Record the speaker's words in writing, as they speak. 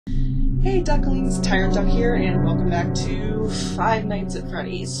Hey Ducklings, Tyrant Duck here, and welcome back to Five Nights at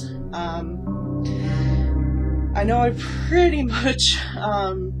Freddy's. I know I pretty much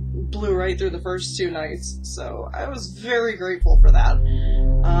blew right through the first two nights, so I was very grateful for that.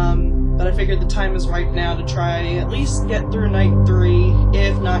 But I figured the time is right now to try at least get through night 3,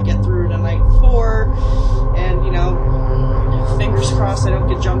 if not get through to night 4, and, you know, fingers crossed I don't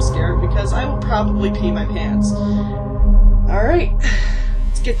get jump scared, because I will probably pee my pants. Alright.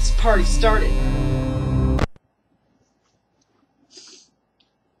 Get this party started.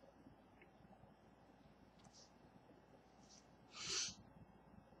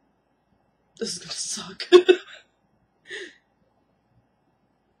 This is gonna suck.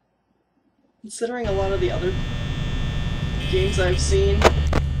 Considering a lot of the other games I've seen,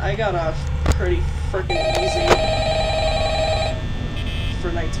 I got off pretty frickin' easy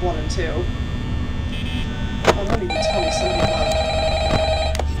for nights 1 and 2. Oh, don't even tell me somebody left.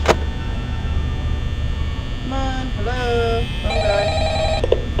 Come on, hello, wrong guy.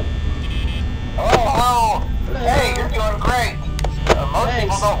 Hello. Hello. Hey, you're doing great. Most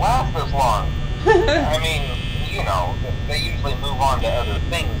people don't last this long. I mean, you know, they usually move on to other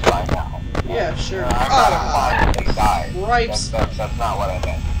things by now. Yeah, sure. I'm not implying that they died. Ripes. That's not what I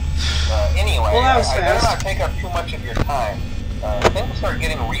meant. Anyway, well, that was I better fast. not take up too much of your time. Things are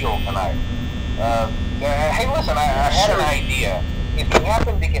getting real tonight. Hey, listen, I had an idea. If you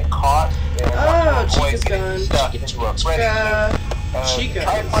happen to get caught and want to avoid getting stuck into a Freddy suit,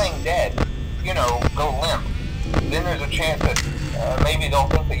 try playing dead. You know, go limp. Then there's a chance that maybe they'll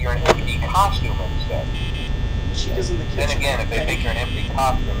think that you're an empty costume instead. Chica's in the kitchen. Then again, if they think you're an empty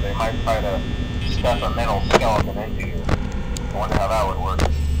costume, they might try to stuff a mental skeleton into you. I wonder how that would work.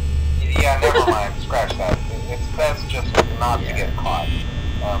 Yeah, never mind. Scratch that. It's best just not to get caught.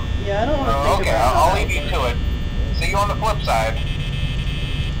 Yeah, I don't want to think okay, about I'll leave you to it. See you on the flip side.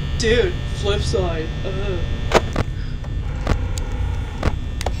 Dude, flip side.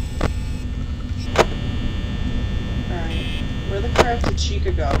 Alright, where the crap did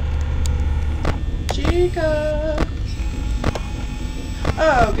Chica go? Chica!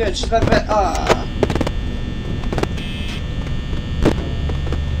 Oh, good, she's about to bed.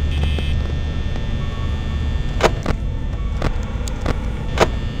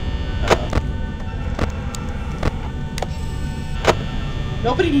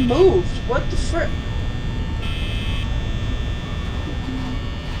 Nobody moved! What the frick?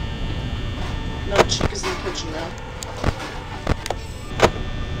 No, Chica's in the kitchen now.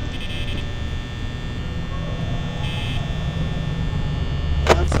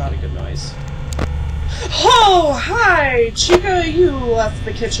 That's not a good noise. Oh, hi! Chica, you left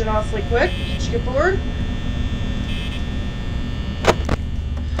the kitchen awfully quick. Did you get bored?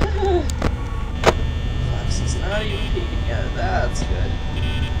 Foxy's not even peeking yet. That's good.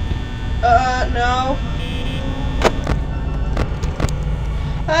 No.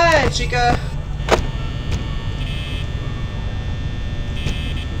 Hi, Chica.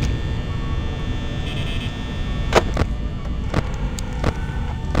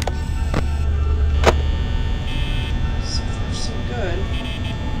 So far, so good.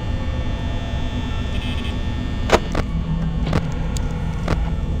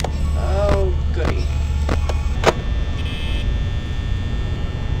 Oh, goody.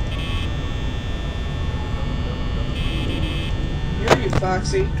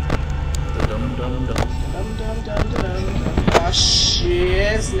 Foxy. Aw,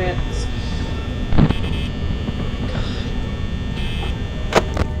 shiznit.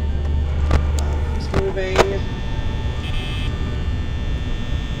 Who's moving?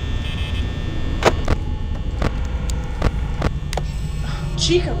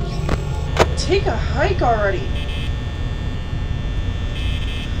 Chica, take a hike already.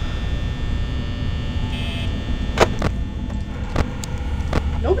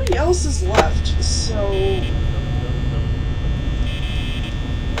 Nobody else is left, so...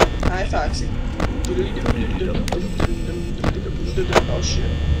 Hi, Foxy. Oh,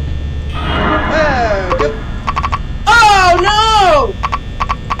 shit. Oh, good. Oh, no!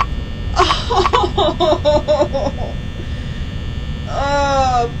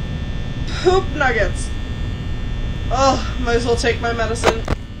 Oh! Poop nuggets. Oh, might as well take my medicine.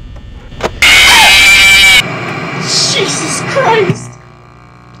 Jesus Christ!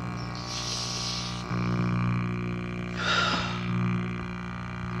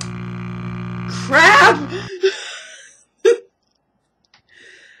 Crap!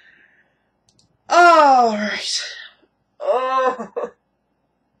 Alright. Oh.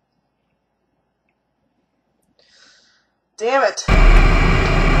 Damn it.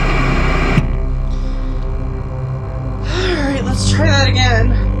 Alright, let's try that again.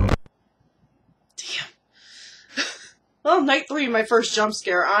 night 3, my first jump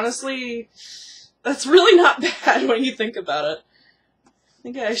scare. Honestly, that's really not bad when you think about it. I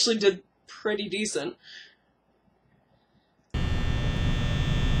think I actually did pretty decent.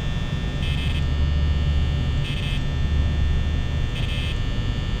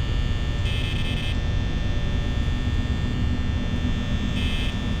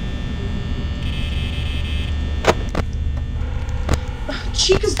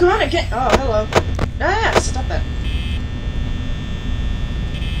 Chica's gone again. Oh, hello. Ah, stop that.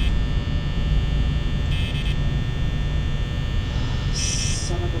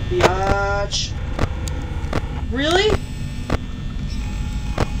 Son of a biatch. Really?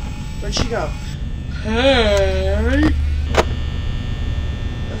 Where'd she go? Hey!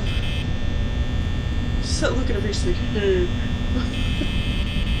 Just that look at her face like, hey.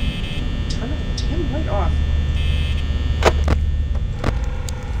 Turn the damn light off.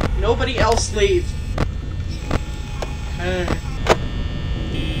 Nobody else leave.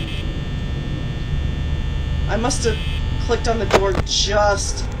 I must have clicked on the door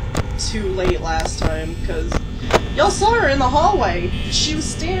just too late last time, because y'all saw her in the hallway. She was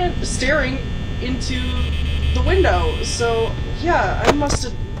staring into the window, so yeah, I must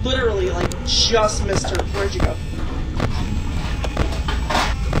have literally, like, just missed her. Where'd you go?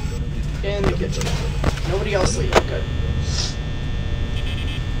 In the kitchen. Nobody else leave. Good.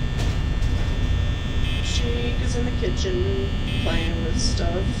 Chica's in the kitchen, playing with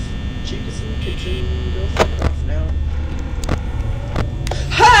stuff. Chica's in the kitchen, go fuck off now.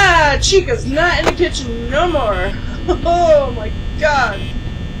 Ha! Chica's not in the kitchen no more! Oh my god!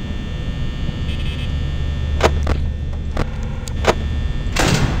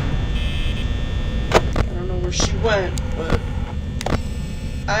 I don't know where she went, but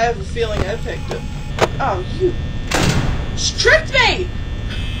I have a feeling I picked it. Oh, you... She tricked me!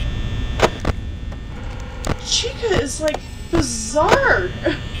 Chica is, like, bizarre.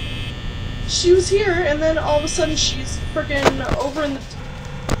 She was here, and then all of a sudden she's frickin' over in the...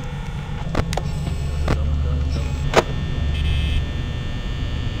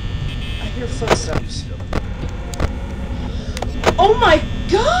 I hear footsteps. Oh my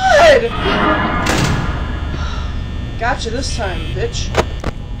god! Gotcha this time, bitch.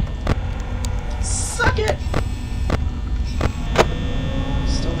 Suck it!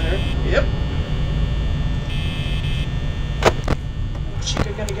 Still there. Yep.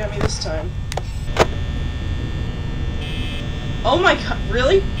 Chica gonna get me this time. Oh my god,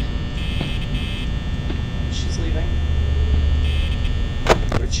 really? She's leaving.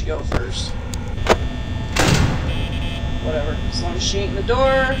 Where'd she go first? Whatever, as long as she ain't in the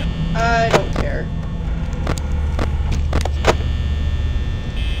door, I don't care.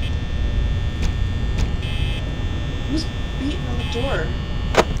 Who's beating on the door?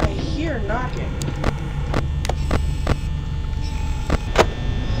 I hear knocking.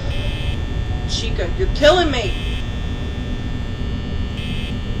 Chica, you're killing me!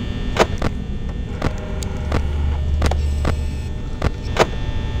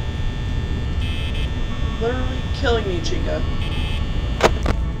 Literally killing me, Chica.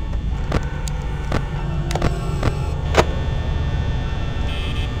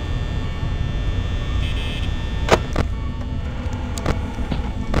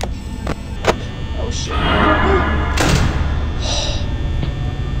 Oh shit.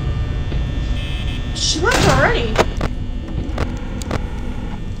 She left already?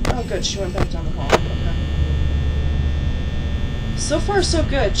 Oh good, she went back down the hall. Okay. So far so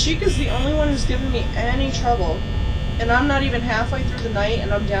good. Chica's the only one who's given me any trouble. And I'm not even halfway through the night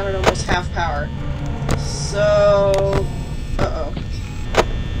and I'm down at almost half power. So... Uh-oh.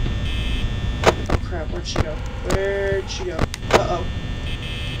 Oh crap, where'd she go? Where'd she go? Uh-oh.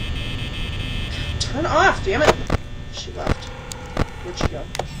 Turn off, damn it! She left. Where'd she go?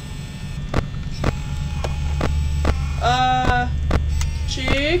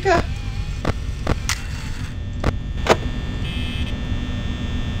 Chica!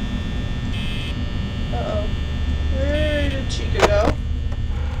 Uh-oh. Where did Chica go?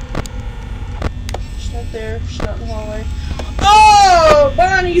 She's not there. She's not in the hallway. Oh!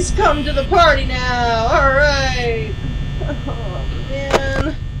 Bonnie's come to the party now! Alright! Oh,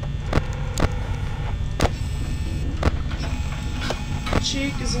 man.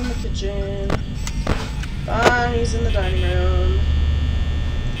 Chica's in the kitchen. Bonnie's in the dining room.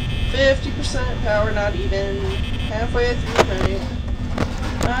 50% power, not even. Halfway through the night.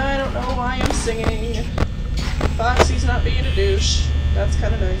 I don't know why I'm singing. Foxy's not being a douche. That's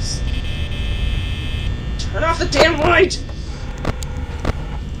kind of nice. Turn off the damn light!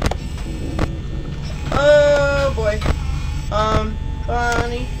 Oh boy.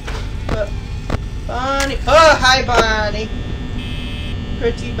 Bonnie. Bonnie. Oh, hi, Bonnie.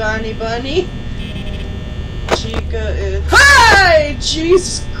 Pretty Bonnie Bunny. Chica is... Hi!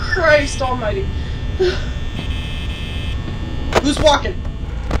 Jesus Christ almighty. Who's walking?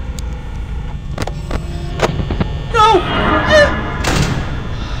 No!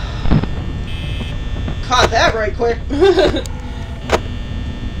 Caught that right quick.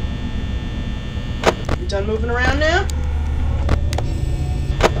 You done moving around now?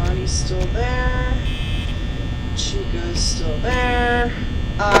 Bonnie's still there. Chica's still there.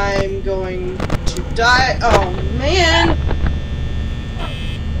 I'm going to die. Oh, man!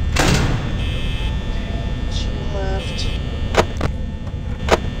 She left.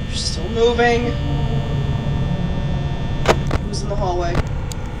 You're still moving. Who's in the hallway?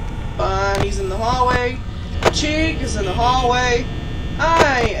 Bonnie's in the hallway. Chica's in the hallway.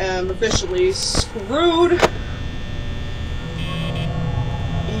 I am officially screwed.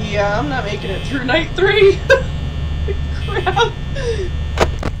 Yeah, I'm not making it through night 3. Crap.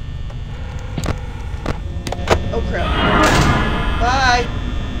 Oh crap. Bye.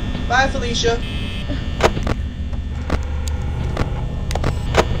 Bye, Felicia.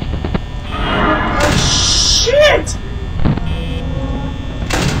 Oh shit!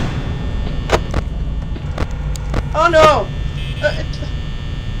 Oh no!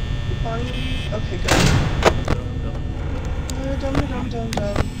 Bonnie, leave? Okay, good. Dum.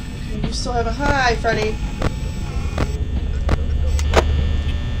 Okay, you still have a hi, Freddy.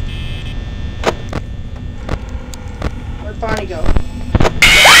 Where'd Bonnie go?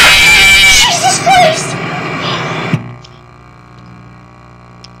 Jesus Christ!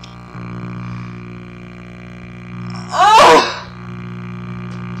 Oh!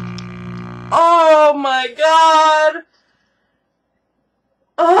 Oh my god!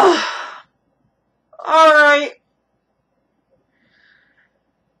 Oh! Alright.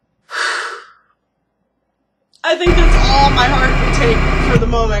 I think that's all my heart can take for the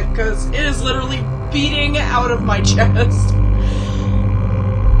moment, because it is literally beating out of my chest.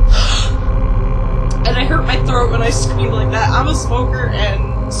 And I hurt my throat when I scream like that. I'm a smoker,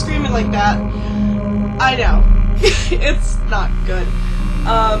 and screaming like that, I know. It's not good.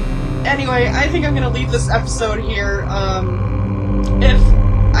 Anyway, I think I'm gonna leave this episode here. If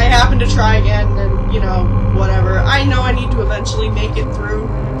I happen to try again, then, you know, whatever. I know I need to eventually make it through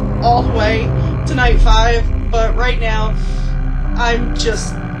all the way to night 5, but right now, I'm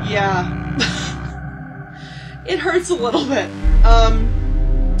just, yeah. It hurts a little bit.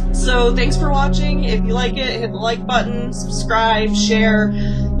 So thanks for watching. If you like it, hit the like button, subscribe, share,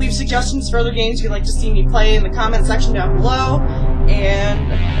 leave suggestions for other games you'd like to see me play in the comment section down below. And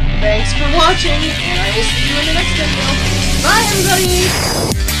thanks for watching, and I will see you in the next video. Bye,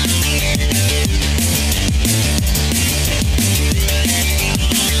 everybody!